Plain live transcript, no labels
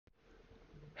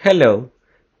Hello!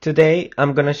 Today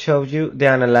I'm gonna show you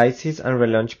the analysis and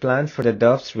relaunch plan for the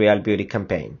Dove's Real Beauty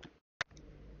campaign.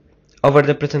 Over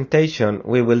the presentation,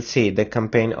 we will see the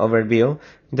campaign overview,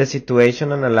 the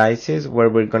situation analysis where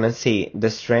we're gonna see the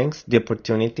strengths, the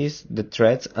opportunities, the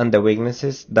threats, and the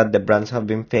weaknesses that the brands have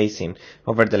been facing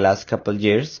over the last couple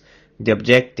years, the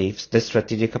objectives, the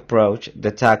strategic approach,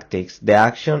 the tactics, the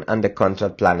action, and the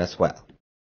control plan as well.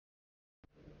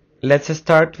 Let's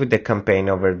start with the campaign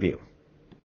overview.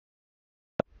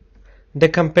 The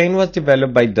campaign was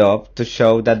developed by Dove to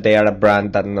show that they are a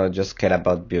brand that not just care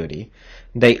about beauty,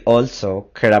 they also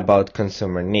care about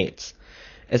consumer needs,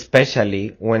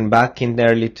 especially when back in the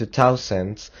early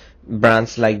 2000s,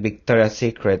 brands like Victoria's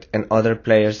Secret and other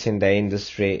players in the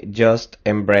industry just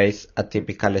embrace a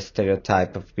typical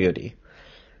stereotype of beauty.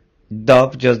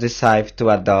 Dove just decided to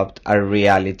adopt a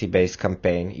reality-based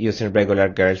campaign using regular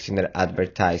girls in their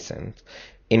advertisements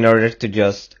in order to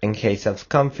just enhance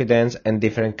self-confidence and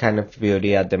different kind of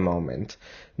beauty at the moment.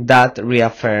 That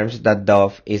reaffirms that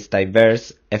Dove is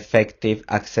diverse, effective,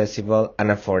 accessible, and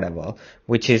affordable,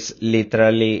 which is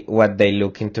literally what they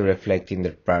looking to reflect in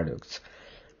their products.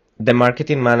 The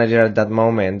marketing manager at that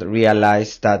moment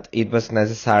realized that it was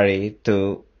necessary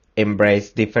to embrace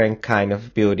different kind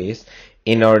of beauties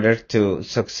in order to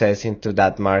success into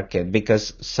that market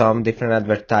because some different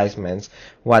advertisements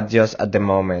was just at the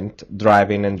moment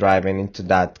driving into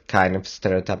that kind of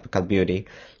stereotypical beauty,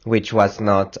 which was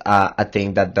not a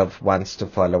thing that Dove wants to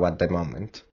follow at the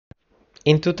moment.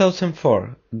 In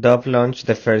 2004, Dove launched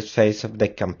the first phase of the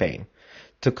campaign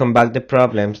to combat the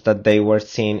problems that they were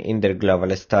seeing in their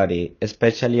global study,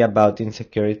 especially about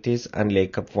insecurities and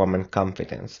lack of woman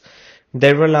confidence.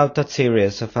 They roll out a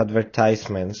series of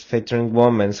advertisements featuring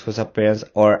women whose appearance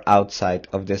are outside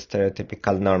of the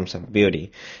stereotypical norms of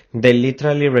beauty. They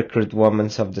literally recruit women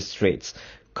of the streets,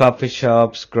 coffee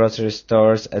shops, grocery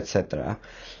stores, etc.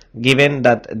 Given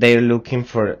that they're looking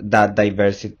for that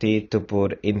diversity to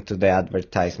put into the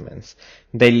advertisements.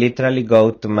 They literally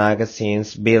go to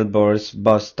magazines, billboards,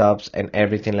 bus stops, and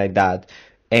everything like that,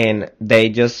 and they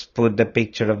just put the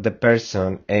picture of the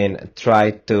person and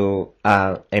try to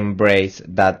embrace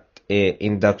that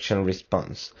induction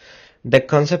response. The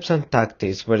concepts and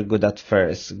tactics were good at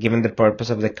first, given the purpose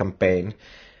of the campaign.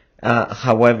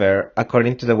 However,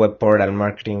 according to the web portal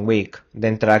Marketing Week, the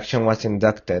interaction was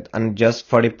inducted and just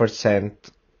 40%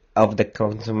 of the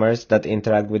consumers that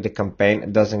interact with the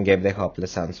campaign doesn't give the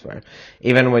hopeless answer,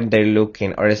 even when they're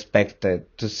looking or expected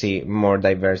to see more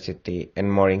diversity and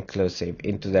more inclusive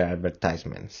into their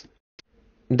advertisements.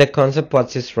 The concept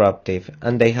was disruptive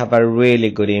and they have a really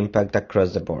good impact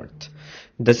across the board.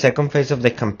 The second phase of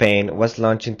the campaign was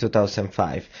launched in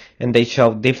 2005 and they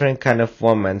showed different kind of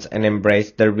women and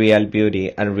embraced their real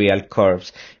beauty and real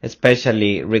curves,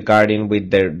 especially regarding with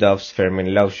their Dove's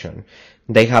firming lotion.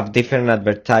 They have different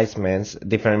advertisements,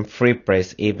 different free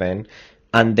press even,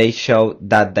 and they show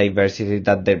that diversity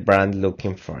that the brand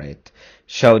looking for it.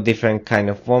 Show different kind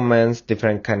of women,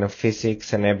 different kind of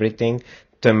physiques and everything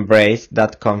to embrace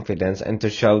that confidence and to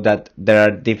show that there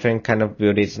are different kind of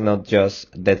beauties, not just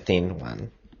the thin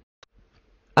one.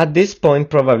 At this point,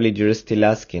 probably you're still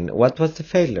asking, what was the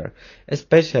failure?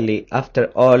 Especially after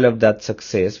all of that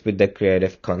success with the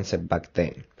creative concept back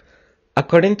then.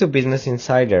 According to Business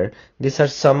Insider, these are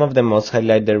some of the most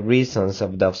highlighted reasons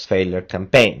of Dove's failure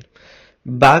campaign.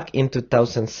 Back in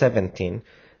 2017,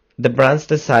 the brands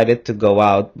decided to go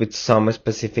out with some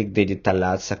specific digital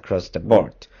ads across the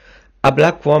board. A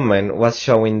black woman was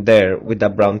showing there with a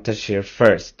brown t-shirt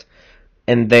first,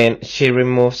 and then she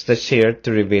removes the shirt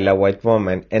to reveal a white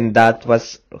woman, and that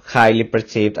was highly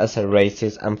perceived as a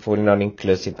racist and full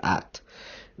non-inclusive ad.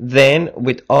 Then,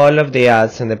 with all of the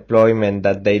ads and deployment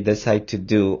that they decide to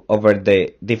do over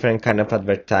the different kind of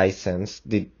advertisements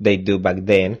they do back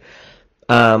then,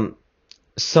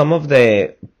 some of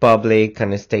the public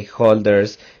and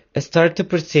stakeholders start to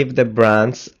perceive the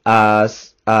brands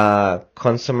as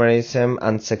consumerism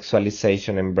and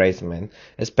sexualization embracement,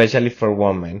 especially for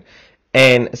women.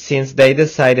 And since they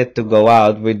decided to go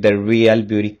out with the real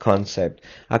beauty concept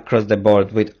across the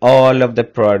board with all of the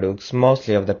products,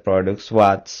 mostly of the products,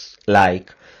 what's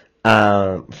like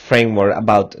framework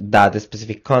about that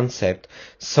specific concept.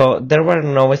 So there were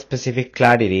no specific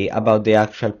clarity about the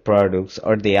actual products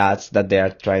or the ads that they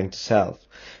are trying to sell.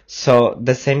 So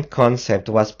the same concept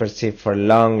was perceived for a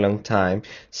long time.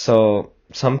 So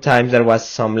sometimes there was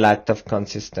some lack of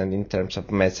consistency in terms of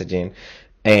messaging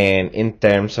and in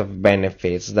terms of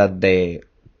benefits that the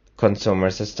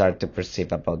consumers start to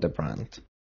perceive about the brand.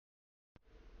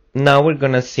 Now we're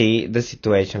gonna see the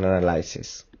situation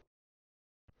analysis.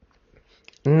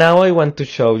 Now I want to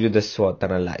show you the SWOT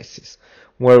analysis.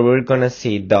 where we're gonna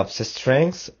see Dove's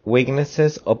strengths,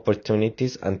 weaknesses,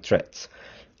 opportunities, and threats.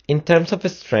 In terms of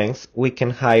strengths, we can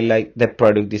highlight the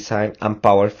product design and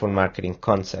powerful marketing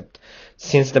concept,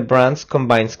 since the brands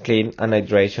combines clean and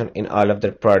hydration in all of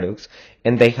their products,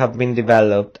 and they have been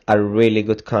developed a really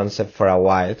good concept for a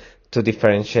while to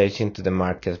differentiate into the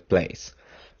marketplace.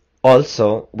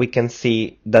 Also, we can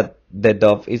see that the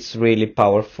Dove is really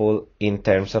powerful in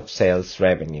terms of sales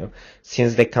revenue,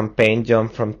 since the campaign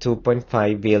jumped from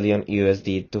 2.5 billion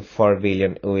USD to 4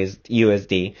 billion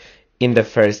USD in the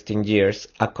first 10 years,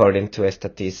 according to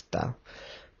Statista.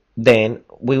 Then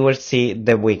we will see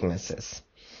the weaknesses.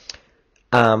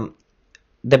 Um,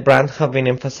 the brand have been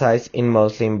emphasized in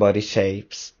mostly in body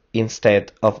shapes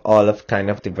instead of all of kind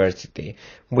of diversity,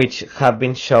 which have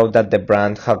been shown that the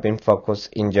brand have been focused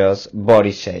in just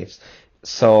body shapes.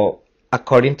 So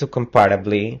according to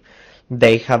Comparably,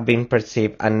 they have been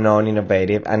perceived as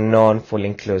non-innovative and non-full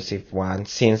inclusive one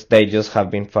since they just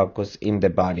have been focused in the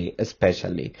body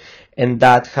especially, and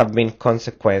that have been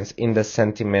consequence in the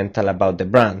sentimental about the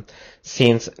brand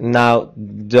since now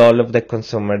all of the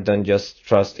consumer don't just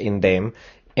trust in them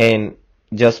and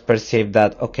just perceive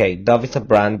that okay, Dove is a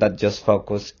brand that just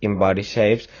focus in body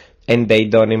shapes and they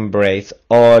don't embrace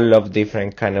all of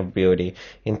different kind of beauty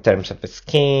in terms of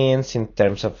skins, in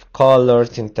terms of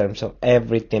colors, in terms of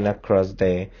everything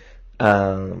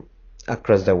um,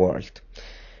 across the world.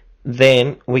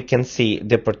 Then we can see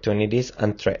the opportunities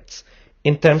and threats.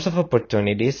 In terms of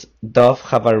opportunities, Dove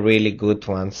have a really good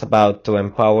ones about to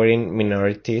empowering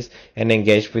minorities and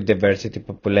engage with diversity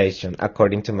population,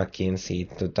 according to McKinsey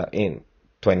in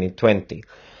 2020.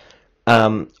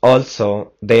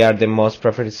 Also, they are the most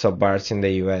preferred soap bars in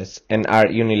the US and are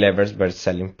Unilever's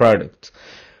best-selling product.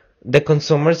 The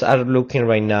consumers are looking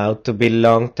right now to build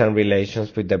long-term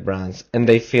relations with the brands and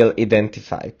they feel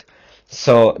identified.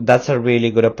 So that's a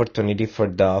really good opportunity for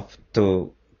Dove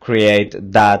to create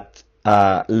that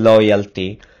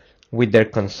loyalty with their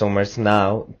consumers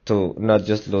now to not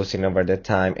just losing over the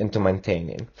time and to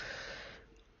maintaining.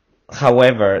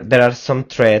 However, there are some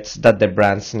threats that the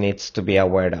brands needs to be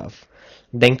aware of.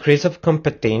 The increase of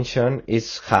competition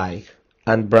is high,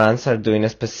 and brands are doing a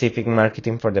specific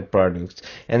marketing for the products,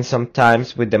 and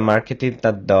sometimes with the marketing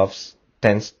that Dove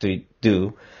tends to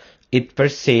do, it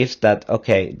perceives that,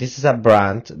 okay, this is a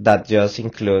brand that just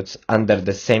includes under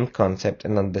the same concept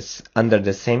and under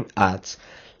the same ads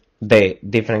the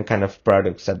different kind of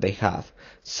products that they have.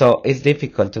 So it's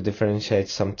difficult to differentiate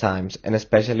sometimes, and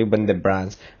especially when the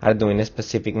brands are doing a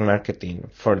specific marketing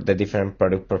for the different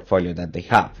product portfolio that they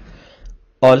have.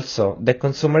 Also, the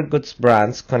consumer goods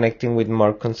brands connecting with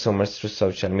more consumers through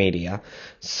social media.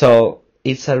 So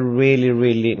it's a really,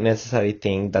 really necessary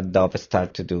thing that Dove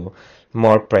start to do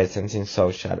more presence in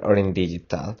social or in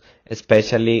digital,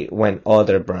 especially when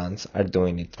other brands are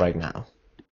doing it right now.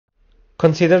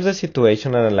 Consider the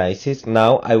situation analysis.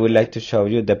 Now I would like to show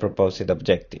you the proposed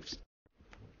objectives.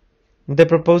 The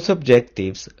proposed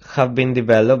objectives have been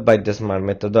developed by the SMART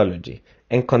methodology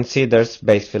and considers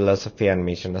base philosophy and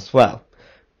mission as well.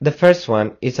 The first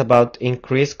one is about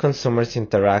increased consumers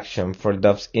interaction for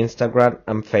Dove's Instagram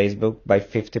and Facebook by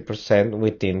 50%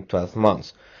 within 12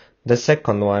 months. The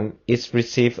second one is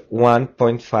receive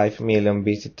 1.5 million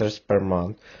visitors per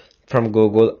month from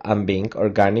Google and Bing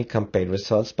organic campaign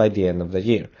results by the end of the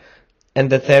year. And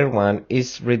the third one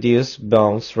is reduce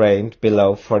bounce rate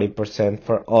below 40%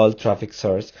 for all traffic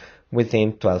sources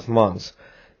within 12 months.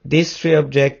 These three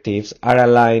objectives are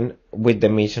aligned with the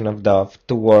mission of Dove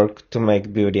to work to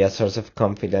make beauty a source of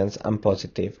confidence and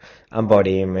positive and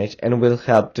body image, and will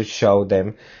help to show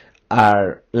them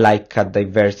are like a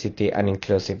diversity and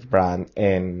inclusive brand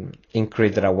and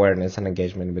increase their awareness and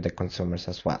engagement with the consumers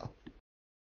as well.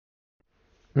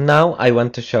 Now I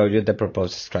want to show you the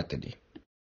proposed strategy.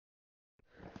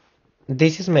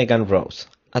 This is Megan Rose,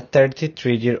 a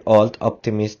 33-year-old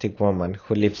optimistic woman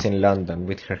who lives in London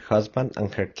with her husband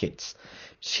and her kids.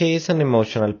 She is an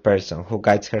emotional person who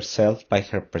guides herself by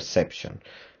her perception.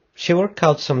 She works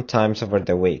out sometimes over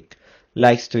the week,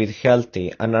 likes to eat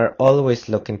healthy, and are always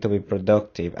looking to be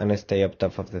productive and stay up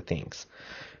top of the things.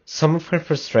 Some of her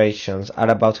frustrations are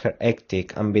about her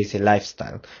hectic and busy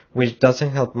lifestyle, which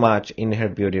doesn't help much in her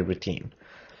beauty routine.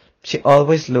 She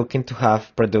always looking to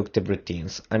have productive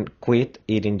routines and quit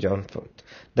eating junk food,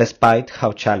 despite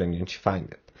how challenging she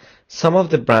finds it. Some of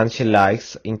the brands she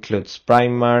likes includes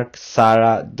Primark,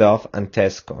 Zara, Dove, and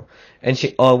Tesco, and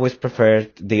she always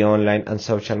preferred the online and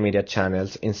social media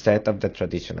channels instead of the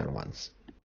traditional ones.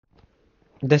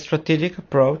 The strategic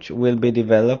approach will be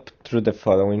developed through the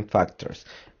following factors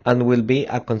and will be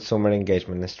a consumer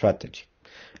engagement strategy.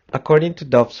 According to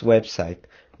Dove's website,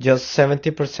 just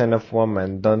 70% of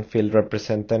women don't feel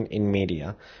represented in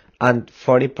media, and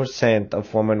 40%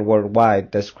 of women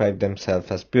worldwide describe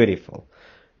themselves as beautiful.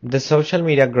 The social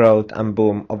media growth and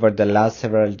boom over the last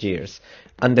several years,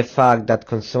 and the fact that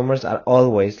consumers are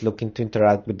always looking to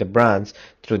interact with the brands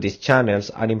through these channels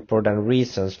are important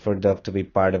reasons for Dove to be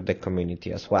part of the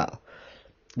community as well.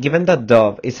 Given that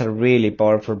Dove is a really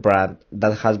powerful brand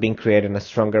that has been creating a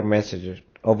stronger message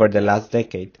over the last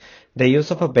decade, the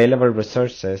use of available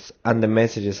resources and the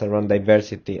messages around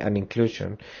diversity and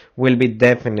inclusion will be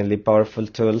definitely powerful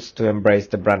tools to embrace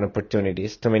the brand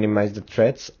opportunities to minimize the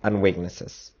threats and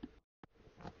weaknesses.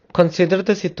 Consider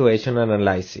the situation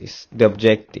analysis, the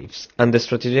objectives, and the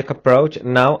strategic approach.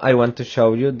 Now I want to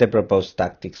show you the proposed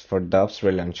tactics for Dove's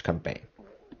relaunch campaign.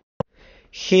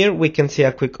 Here we can see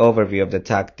a quick overview of the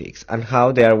tactics and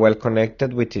how they are well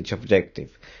connected with each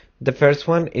objective. The first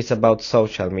one is about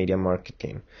social media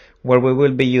marketing, where we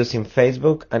will be using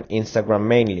Facebook and Instagram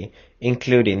mainly,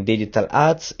 including digital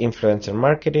ads, influencer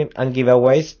marketing, and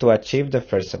giveaways to achieve the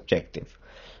first objective.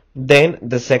 Then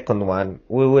the second one,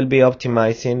 we will be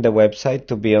optimizing the website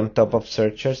to be on top of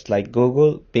searchers like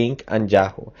Google, Bing, and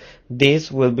Yahoo.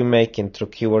 This will be making through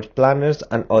keyword planners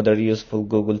and other useful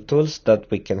Google tools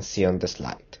that we can see on the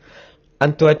slide.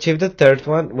 And to achieve the third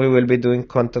one, we will be doing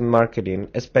content marketing,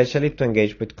 especially to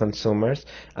engage with consumers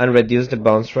and reduce the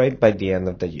bounce rate by the end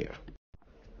of the year.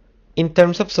 In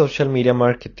terms of social media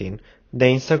marketing, the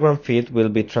Instagram feed will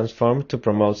be transformed to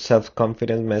promote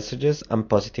self-confident messages and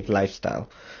positive lifestyle.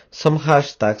 Some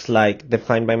hashtags like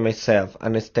Defined by Myself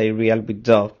and Stay Real with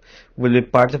Dove will be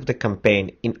part of the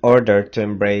campaign in order to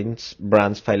embrace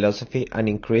brand's philosophy and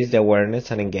increase the awareness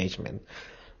and engagement.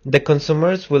 The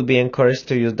consumers will be encouraged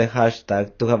to use the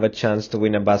hashtag to have a chance to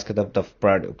win a basket of Dove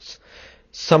products.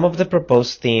 Some of the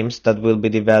proposed themes that will be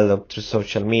developed through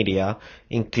social media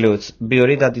includes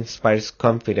beauty that inspires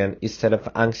confidence instead of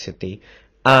anxiety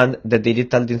and the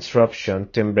digital disruption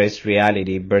to embrace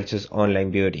reality versus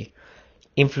online beauty.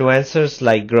 Influencers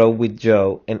like Grow with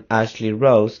Joe and Ashley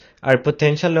Rose are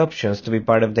potential options to be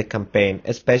part of the campaign,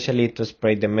 especially to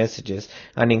spread the messages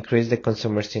and increase the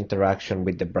consumer's interaction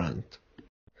with the brand.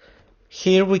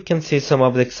 Here we can see some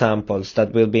of the examples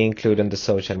that will be included in the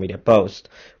social media post,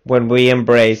 when we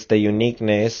embrace the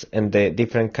uniqueness and the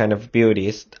different kind of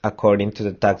beauties according to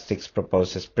the tactics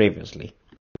proposed previously.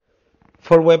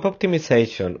 For web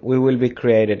optimization, we will be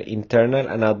creating internal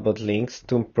and outbound links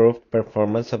to improve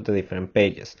performance of the different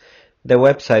pages. The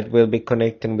website will be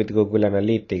connecting with Google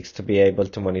Analytics to be able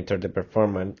to monitor the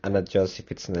performance and adjust if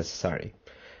it's necessary.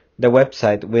 The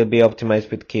website will be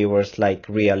optimized with keywords like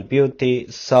real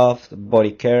beauty, soft,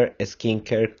 body care,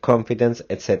 skincare, confidence,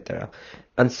 etc.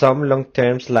 And some long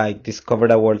terms like discover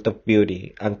a world of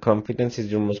beauty and confidence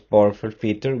is your most powerful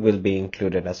feature will be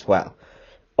included as well.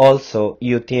 Also,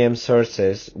 UTM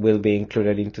sources will be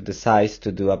included into the sites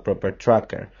to do a proper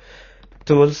tracker.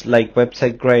 Tools like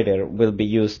Website Grader will be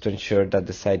used to ensure that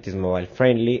the site is mobile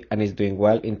friendly and is doing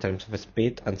well in terms of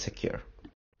speed and secure.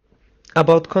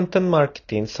 About content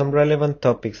marketing, some relevant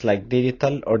topics like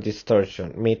digital or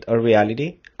distortion, myth or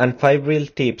reality, and 5 real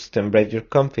tips to embrace your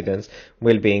confidence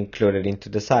will be included into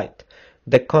the site.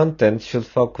 The content should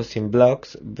focus in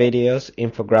blogs, videos,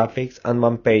 infographics, and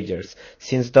one-pagers,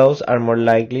 since those are more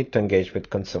likely to engage with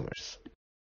consumers.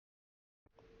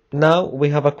 Now we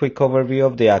have a quick overview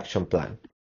of the action plan.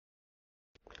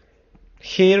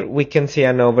 Here we can see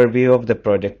an overview of the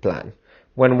project plan,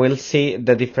 when we'll see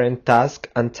the different tasks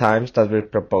and times that we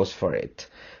propose for it.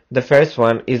 The first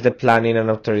one is the planning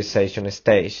and authorization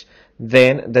stage,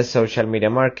 then the social media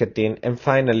marketing, and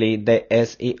finally the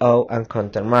SEO and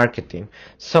content marketing.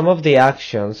 Some of the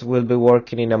actions will be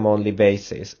working in a monthly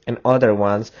basis, and other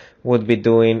ones would be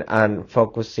doing and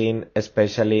focusing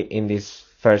especially in this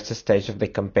first stage of the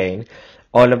campaign.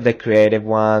 All of the creative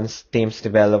ones, teams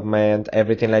development,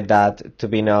 everything like that to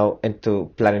be known and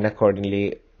to planning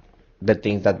accordingly the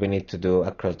things that we need to do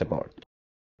across the board.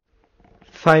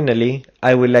 Finally,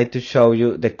 I would like to show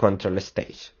you the control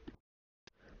stage.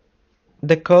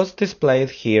 The cost displayed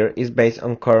here is based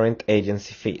on current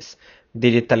agency fees,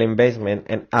 digital investment,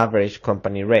 and average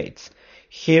company rates.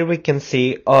 Here we can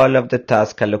see all of the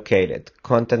tasks allocated: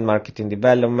 content marketing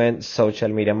development, social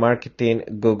media marketing,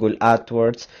 Google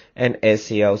AdWords, and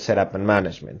SEO setup and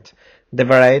management. The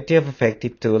variety of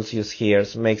effective tools used here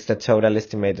makes the total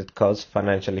estimated cost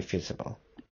financially feasible.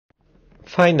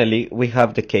 Finally, we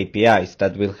have the KPIs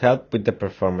that will help with the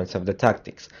performance of the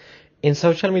tactics. In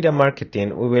social media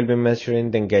marketing, we will be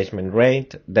measuring the engagement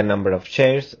rate, the number of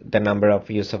shares, the number of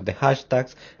use of the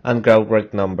hashtags, and growth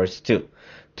rate numbers too.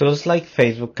 Tools like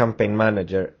Facebook Campaign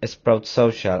Manager, Sprout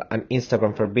Social, and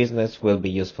Instagram for Business will be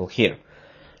useful here.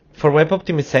 For web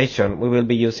optimization, we will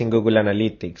be using Google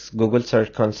Analytics, Google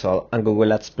Search Console, and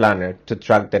Google Ads Planner to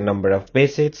track the number of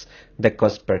visits, the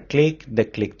cost per click, the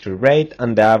click-through rate,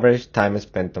 and the average time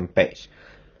spent on page.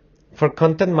 For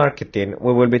content marketing,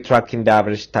 we will be tracking the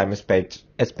average time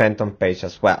spent on page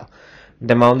as well,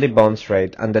 the monthly bounce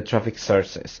rate, and the traffic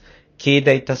sources. Key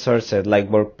data sources like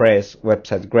WordPress,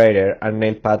 Website Grader, and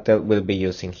Nailpatel will be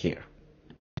using here.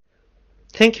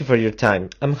 Thank you for your time.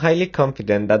 I'm highly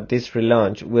confident that this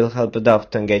relaunch will help Dove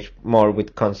to engage more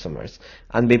with consumers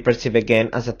and be perceived again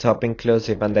as a top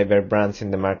inclusive and diverse brand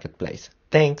in the marketplace.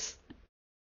 Thanks!